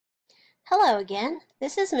Hello again.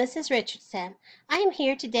 This is Mrs. Richardson. I am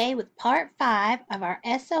here today with part 5 of our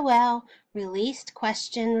SOL Released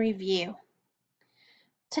Question Review.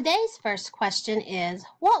 Today's first question is,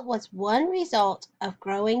 what was one result of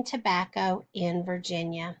growing tobacco in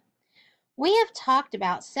Virginia? We have talked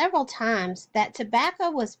about several times that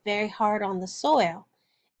tobacco was very hard on the soil.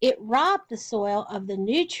 It robbed the soil of the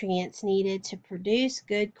nutrients needed to produce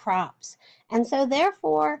good crops, and so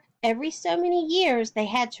therefore every so many years they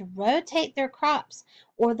had to rotate their crops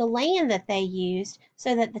or the land that they used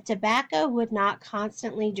so that the tobacco would not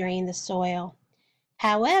constantly drain the soil.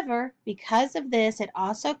 However, because of this, it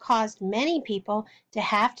also caused many people to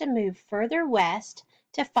have to move further west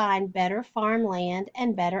to find better farmland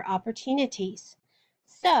and better opportunities.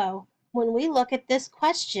 So, when we look at this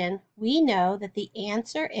question, we know that the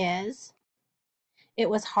answer is it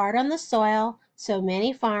was hard on the soil, so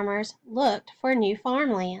many farmers looked for new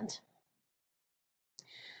farmland.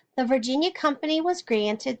 The Virginia Company was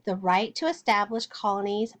granted the right to establish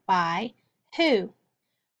colonies by who?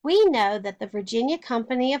 We know that the Virginia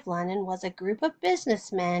Company of London was a group of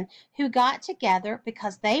businessmen who got together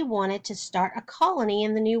because they wanted to start a colony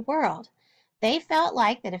in the New World. They felt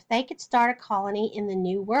like that if they could start a colony in the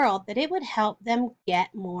New World, that it would help them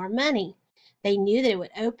get more money. They knew that it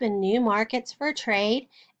would open new markets for trade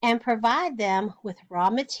and provide them with raw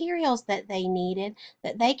materials that they needed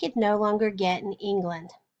that they could no longer get in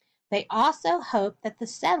England. They also hoped that the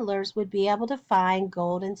settlers would be able to find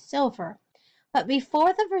gold and silver. But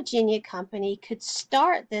before the Virginia Company could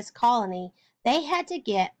start this colony, they had to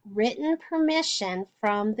get written permission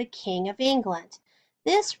from the King of England.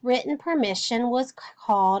 This written permission was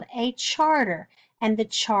called a charter, and the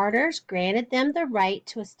charters granted them the right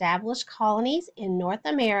to establish colonies in North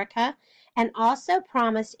America and also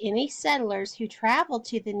promised any settlers who traveled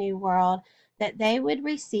to the New World that they would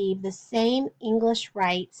receive the same English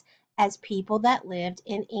rights as people that lived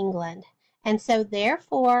in England. And so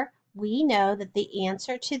therefore, we know that the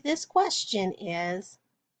answer to this question is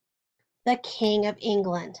the King of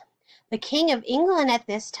England. The King of England at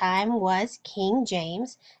this time was King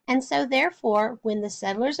James, and so therefore, when the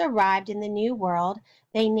settlers arrived in the New World,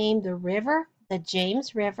 they named the river the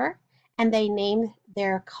James River, and they named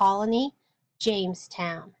their colony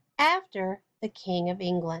Jamestown, after the King of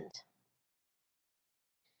England.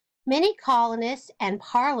 Many colonists and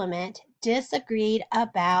Parliament disagreed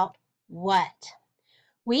about what?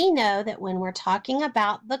 We know that when we're talking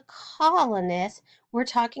about the colonists, we're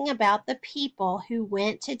talking about the people who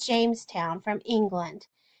went to Jamestown from England.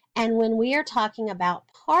 And when we are talking about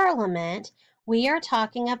Parliament, we are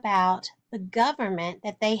talking about the government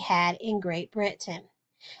that they had in Great Britain.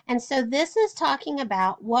 And so this is talking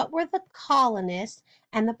about what were the colonists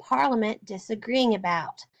and the Parliament disagreeing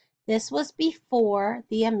about. This was before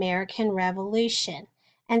the American Revolution.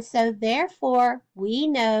 And so therefore, we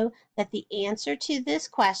know that the answer to this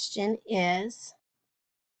question is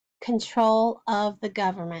control of the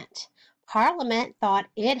government. Parliament thought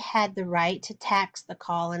it had the right to tax the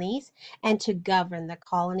colonies and to govern the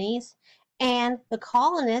colonies, and the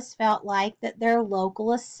colonists felt like that their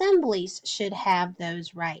local assemblies should have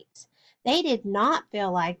those rights. They did not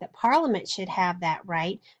feel like that Parliament should have that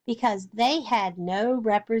right because they had no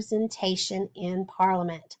representation in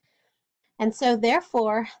Parliament. And so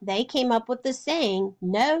therefore, they came up with the saying,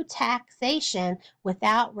 no taxation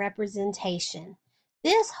without representation.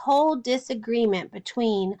 This whole disagreement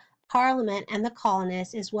between Parliament and the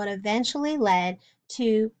colonists is what eventually led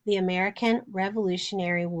to the American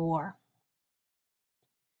Revolutionary War.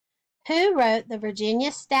 Who wrote the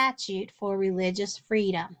Virginia Statute for Religious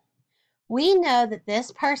Freedom? We know that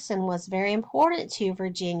this person was very important to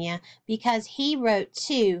Virginia because he wrote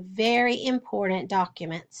two very important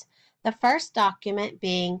documents. The first document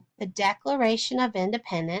being the Declaration of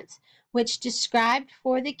Independence, which described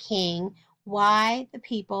for the king why the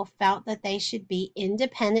people felt that they should be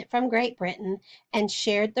independent from Great Britain and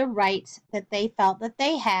shared the rights that they felt that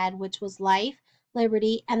they had, which was life,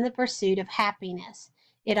 liberty, and the pursuit of happiness.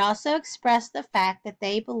 It also expressed the fact that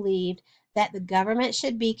they believed that the government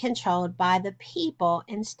should be controlled by the people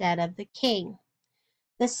instead of the king.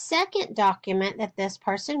 The second document that this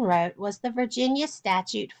person wrote was the Virginia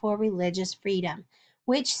Statute for Religious Freedom,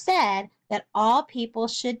 which said that all people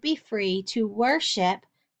should be free to worship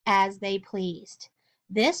as they pleased.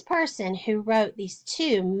 This person who wrote these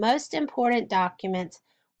two most important documents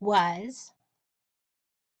was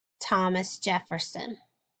Thomas Jefferson.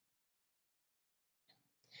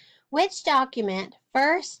 Which document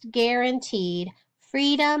first guaranteed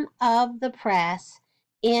freedom of the press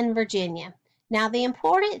in Virginia? Now, the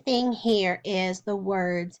important thing here is the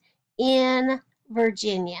words in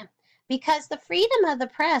Virginia, because the freedom of the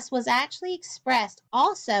press was actually expressed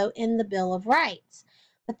also in the Bill of Rights.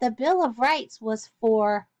 But the Bill of Rights was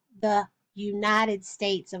for the United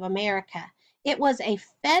States of America. It was a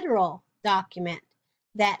federal document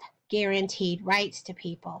that guaranteed rights to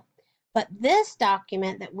people. But this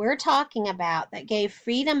document that we're talking about that gave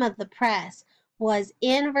freedom of the press was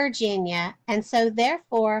in Virginia, and so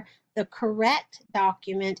therefore the correct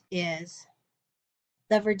document is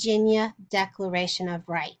the Virginia Declaration of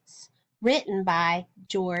Rights, written by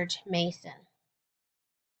George Mason.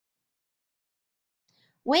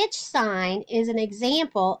 Which sign is an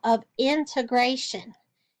example of integration?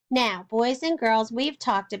 Now, boys and girls, we've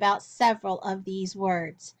talked about several of these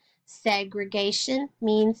words. Segregation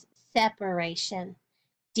means separation.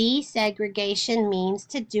 Desegregation means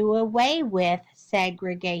to do away with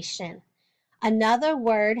segregation. Another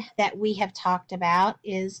word that we have talked about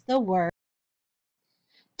is the word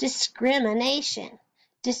discrimination.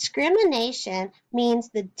 Discrimination means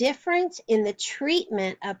the difference in the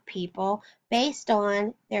treatment of people based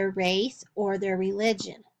on their race or their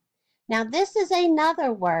religion. Now, this is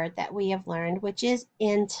another word that we have learned, which is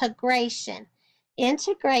integration.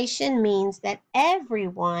 Integration means that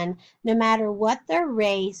everyone, no matter what their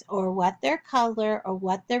race or what their color or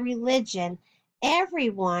what their religion,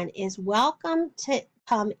 everyone is welcome to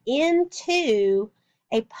come into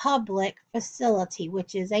a public facility,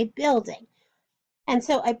 which is a building. And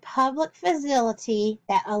so a public facility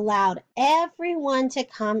that allowed everyone to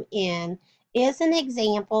come in is an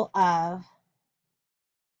example of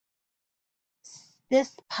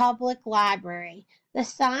this public library. The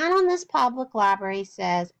sign on this public library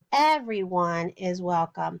says everyone is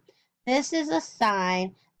welcome. This is a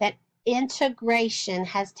sign that integration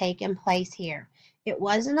has taken place here. It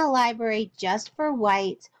wasn't a library just for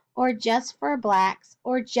whites or just for blacks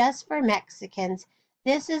or just for Mexicans.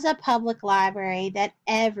 This is a public library that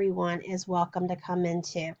everyone is welcome to come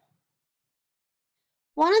into.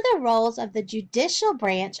 One of the roles of the judicial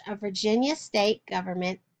branch of Virginia state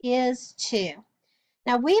government is to.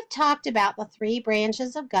 Now, we've talked about the three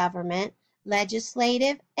branches of government: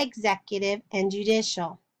 legislative, executive, and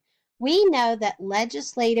judicial. We know that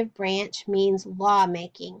legislative branch means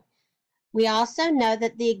lawmaking. We also know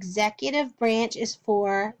that the executive branch is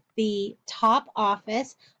for the top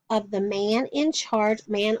office of the man in charge,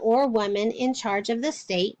 man or woman in charge of the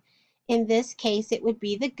state. In this case, it would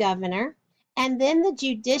be the governor. And then the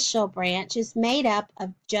judicial branch is made up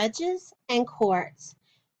of judges and courts.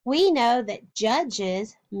 We know that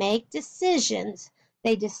judges make decisions.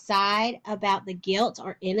 They decide about the guilt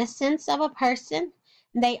or innocence of a person.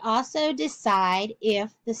 They also decide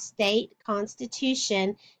if the state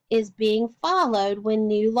constitution is being followed when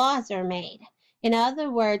new laws are made. In other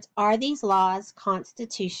words, are these laws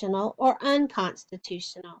constitutional or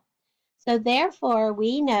unconstitutional? So therefore,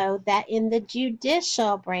 we know that in the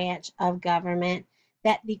judicial branch of government,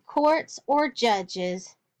 that the courts or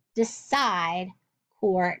judges decide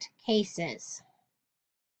court cases.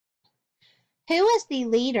 Who is the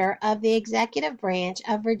leader of the executive branch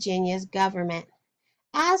of Virginia's government?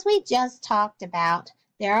 As we just talked about,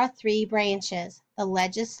 there are three branches: the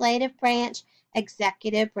legislative branch,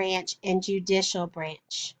 executive branch, and judicial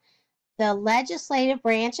branch. The legislative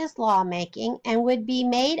branch is lawmaking and would be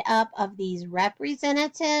made up of these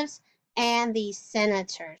representatives and these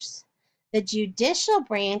senators. The judicial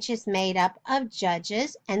branch is made up of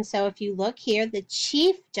judges, and so if you look here, the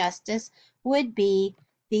Chief Justice would be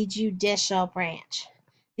the judicial branch.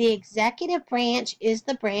 The executive branch is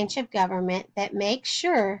the branch of government that makes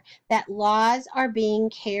sure that laws are being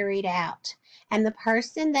carried out. And the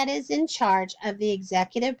person that is in charge of the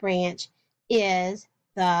executive branch is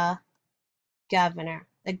the governor.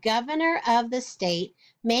 The governor of the state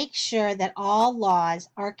makes sure that all laws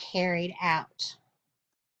are carried out.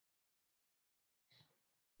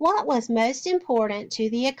 What was most important to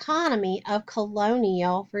the economy of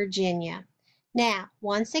colonial Virginia? Now,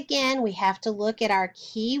 once again, we have to look at our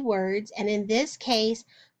key words, and in this case,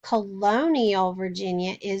 colonial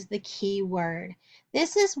Virginia is the key word.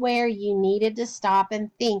 This is where you needed to stop and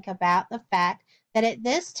think about the fact that at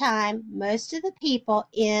this time, most of the people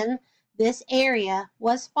in this area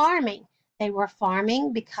was farming. They were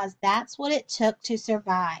farming because that's what it took to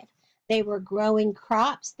survive. They were growing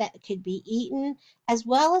crops that could be eaten, as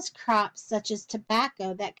well as crops such as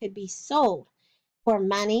tobacco that could be sold for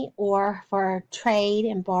money or for trade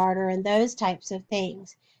and barter and those types of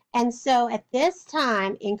things. And so at this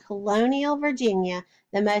time in colonial Virginia,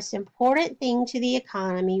 the most important thing to the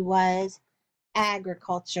economy was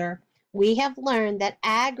agriculture. We have learned that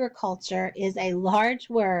agriculture is a large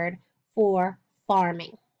word for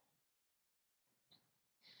farming.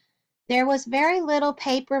 There was very little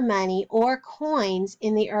paper money or coins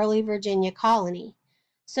in the early Virginia colony.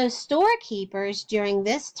 So storekeepers during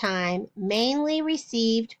this time mainly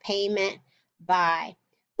received payment by.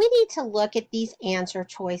 We need to look at these answer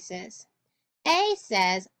choices. A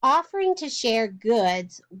says offering to share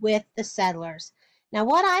goods with the settlers. Now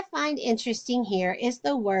what I find interesting here is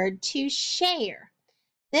the word to share.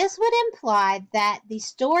 This would imply that the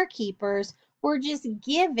storekeepers were just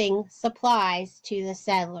giving supplies to the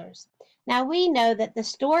settlers. Now we know that the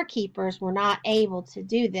storekeepers were not able to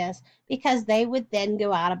do this because they would then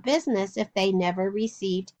go out of business if they never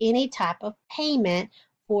received any type of payment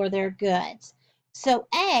for their goods. So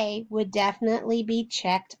A would definitely be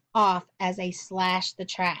checked off as a slash the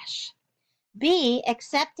trash. B,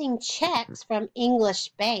 accepting checks from English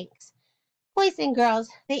banks. Boys and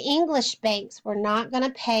girls, the English banks were not going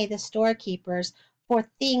to pay the storekeepers for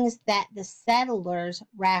things that the settlers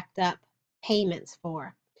racked up payments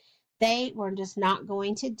for. They were just not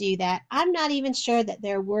going to do that. I'm not even sure that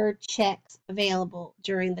there were checks available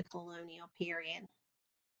during the colonial period.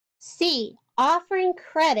 C, offering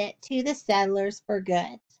credit to the settlers for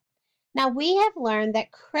goods. Now we have learned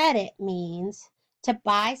that credit means to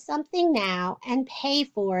buy something now and pay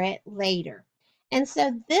for it later. And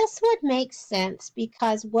so this would make sense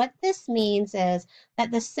because what this means is that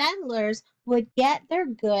the settlers would get their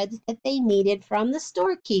goods that they needed from the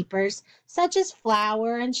storekeepers, such as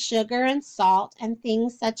flour and sugar and salt and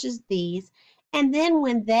things such as these. And then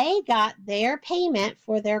when they got their payment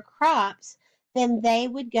for their crops, then they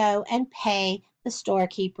would go and pay the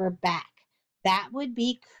storekeeper back. That would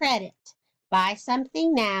be credit. Buy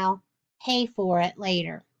something now, pay for it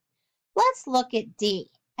later. Let's look at D,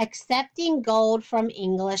 accepting gold from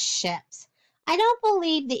English ships. I don't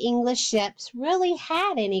believe the English ships really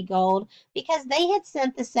had any gold because they had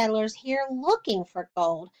sent the settlers here looking for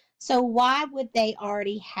gold. So why would they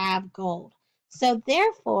already have gold? So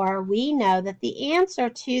therefore, we know that the answer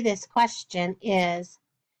to this question is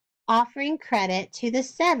offering credit to the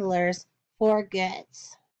settlers for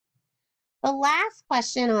goods. The last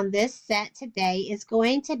question on this set today is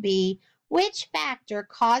going to be, which factor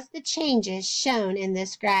caused the changes shown in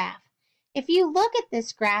this graph? If you look at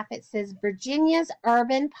this graph, it says Virginia's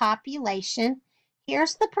urban population.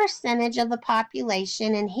 Here's the percentage of the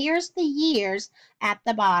population, and here's the years at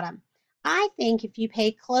the bottom. I think if you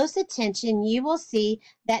pay close attention, you will see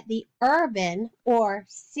that the urban or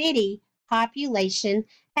city population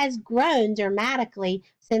has grown dramatically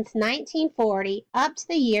since 1940 up to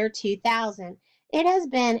the year 2000. It has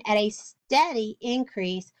been at a steady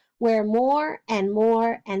increase where more and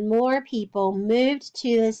more and more people moved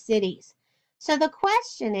to the cities. So the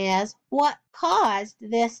question is, what caused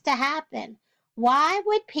this to happen? Why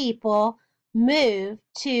would people move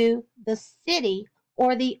to the city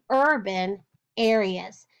or the urban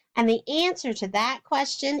areas? And the answer to that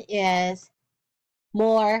question is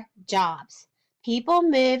more jobs. People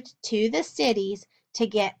moved to the cities to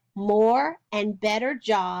get more and better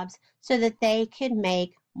jobs so that they could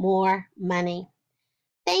make more money.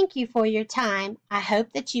 Thank you for your time. I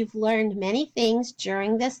hope that you've learned many things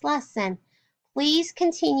during this lesson. Please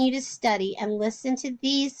continue to study and listen to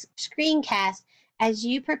these screencasts as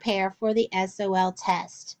you prepare for the SOL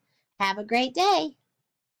test. Have a great day.